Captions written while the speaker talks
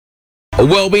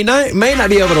Well, we may not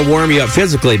be able to warm you up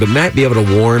physically, but might be able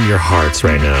to warm your hearts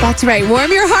right now. That's right.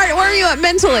 Warm your heart, warm you up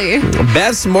mentally.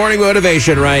 Beth's morning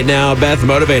motivation right now. Beth,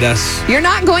 motivate us. You're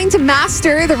not going to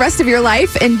master the rest of your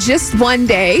life in just one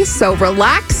day. So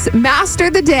relax, master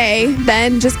the day,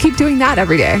 then just keep doing that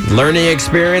every day. Learning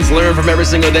experience, learn from every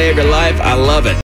single day of your life. I love it.